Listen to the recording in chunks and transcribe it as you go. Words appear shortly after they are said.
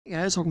Hey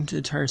guys, welcome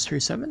to Tires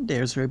 37. Day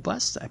is very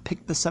blessed. I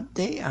picked this up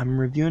today. I'm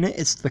reviewing it.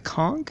 It's the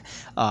Kong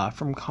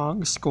from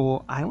Kong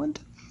Skull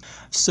Island.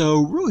 So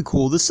really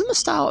cool. This is the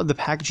style of the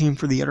packaging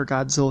for the other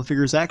Godzilla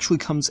figures. It actually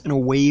comes in a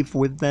wave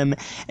with them,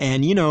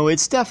 and you know,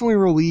 it's definitely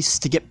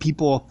released to get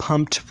people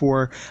pumped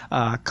for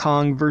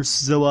Kong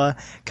vs. Zilla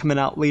coming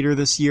out later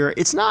this year.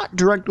 It's not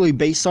directly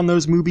based on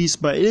those movies,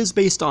 but it is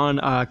based on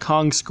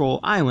Kong Skull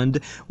Island,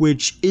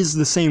 which is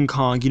the same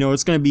Kong. You know,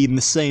 it's going to be in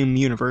the same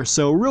universe,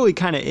 so it really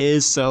kind of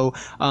is. So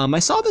I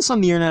saw this on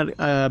the internet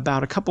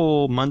about a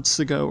couple months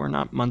ago, or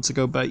not months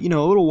ago, but you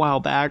know, a little while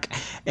back,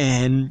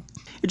 and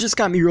it just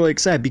got me really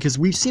excited because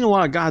we've seen a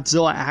lot of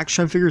Godzilla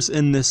action figures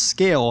in this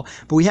scale,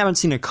 but we haven't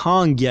seen a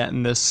Kong yet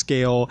in this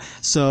scale,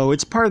 so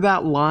it's part of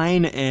that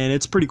line, and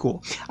it's pretty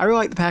cool. I really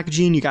like the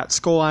packaging. You got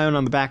Skull Island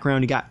on the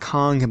background, you got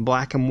Kong in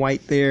black and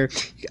white there,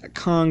 you got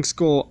Kong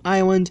Skull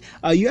Island,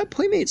 you have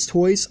Playmates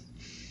toys.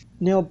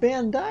 Now,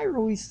 Bandai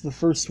released the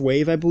first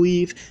wave, I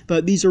believe,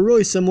 but these are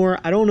really similar.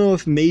 I don't know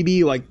if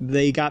maybe, like,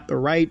 they got the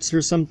rights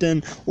or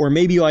something, or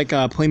maybe, like,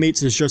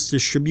 Playmates is just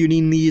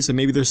distributing these, and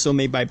maybe they're still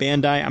made by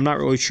Bandai. I'm not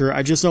really sure.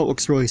 I just know it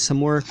looks really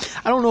similar.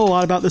 I don't know a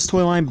lot about this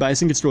toy line, but I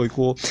think it's really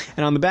cool.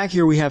 And on the back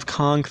here, we have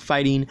Kong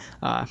fighting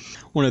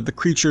one of the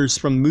creatures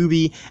from the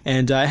movie,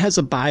 and it has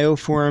a bio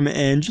for him,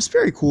 and just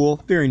very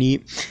cool, very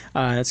neat.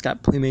 It's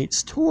got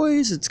Playmates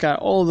toys. It's got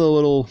all the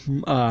little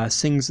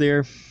things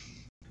there.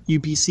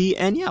 UPC,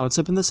 and yeah, let's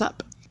open this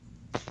up.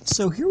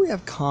 So here we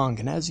have Kong,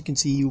 and as you can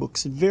see, he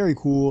looks very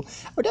cool.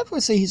 I would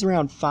definitely say he's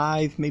around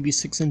 5, maybe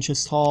 6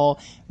 inches tall.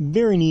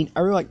 Very neat. I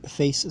really like the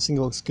face. This thing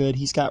looks good.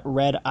 He's got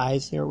red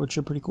eyes there, which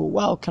are pretty cool.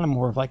 Well, kind of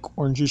more of like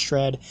orangish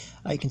red.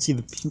 You can see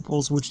the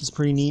pupils, which is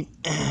pretty neat.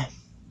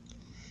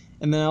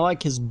 And then I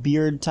like his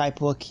beard type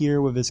look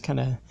here with his kind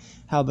of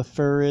how the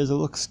fur is. It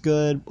looks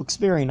good. Looks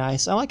very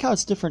nice. I like how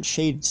it's different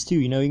shades too.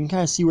 You know, you can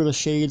kind of see where the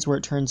shades, where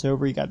it turns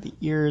over. You got the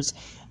ears,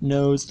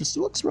 nose. Just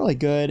looks really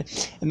good.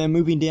 And then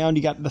moving down,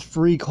 you got the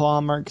 3 claw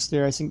marks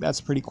there. I think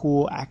that's pretty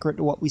cool. Accurate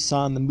to what we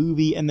saw in the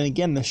movie. And then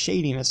again, the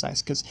shading is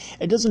nice because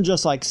it doesn't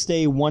just like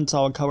stay one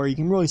solid color. You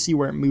can really see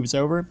where it moves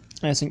over.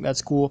 And I think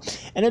that's cool.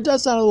 And it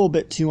does that a little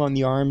bit too on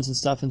the arms and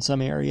stuff in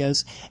some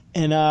areas.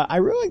 And I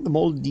really like the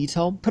molded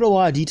detail. Put a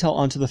lot of detail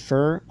onto the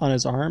fur on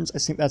his arms. I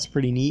think that's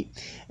pretty neat.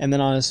 And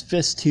then on his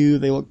fists too,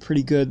 they look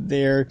pretty good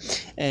there.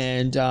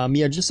 And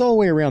yeah, just all the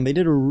way around, they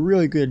did a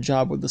really good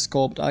job with the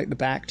sculpt. I like the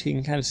back too. You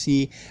can kind of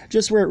see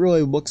just where it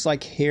really looks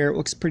like hair. It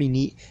looks pretty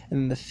neat. And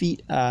then the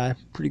feet,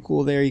 pretty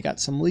cool there. You got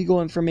some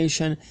legal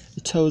information.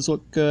 The toes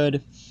look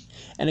good.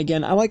 And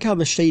again, I like how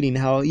the shading,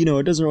 how, you know,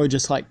 it doesn't really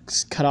just like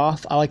cut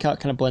off. I like how it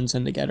kind of blends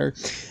in together.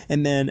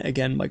 And then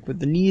again, like with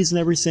the knees and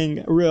everything,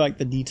 I really like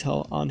the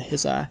detail on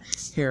his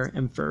hair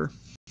and fur.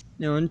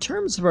 Now, in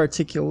terms of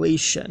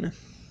articulation,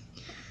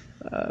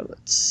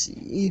 let's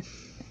see.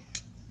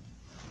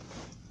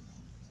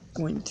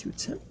 Going to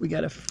attempt, we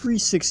got a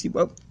 360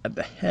 at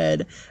the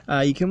head.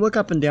 You can look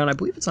up and down. I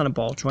believe it's on a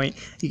ball joint.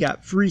 You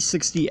got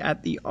 360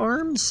 at the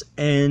arms,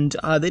 and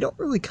they don't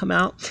really come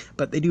out,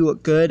 but they do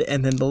look good.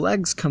 And then the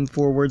legs come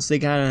forwards. They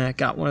kind of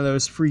got one of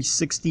those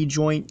 360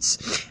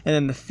 joints, and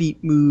then the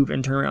feet move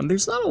and turn around.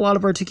 There's not a lot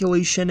of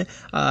articulation,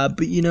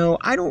 but you know,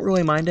 I don't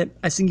really mind it.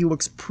 I think he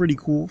looks pretty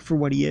cool for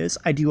what he is.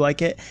 I do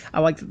like it. I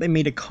like that they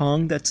made a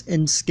Kong that's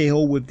in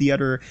scale with the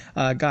other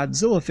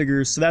Godzilla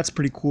figures, so that's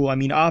pretty cool. I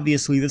mean,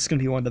 obviously, this is going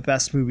to be one of the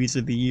best movies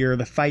of the year.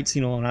 The fight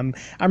scene alone,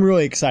 I'm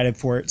really excited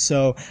for it.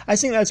 So I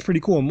think that's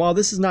pretty cool. And while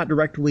this is not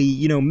directly,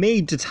 you know,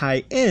 made to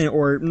tie in,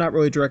 or not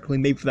really directly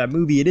made for that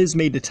movie, it is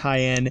made to tie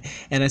in,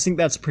 and I think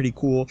that's pretty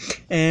cool.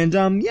 And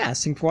yeah,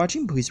 thanks for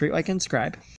watching. Please rate, like, and subscribe.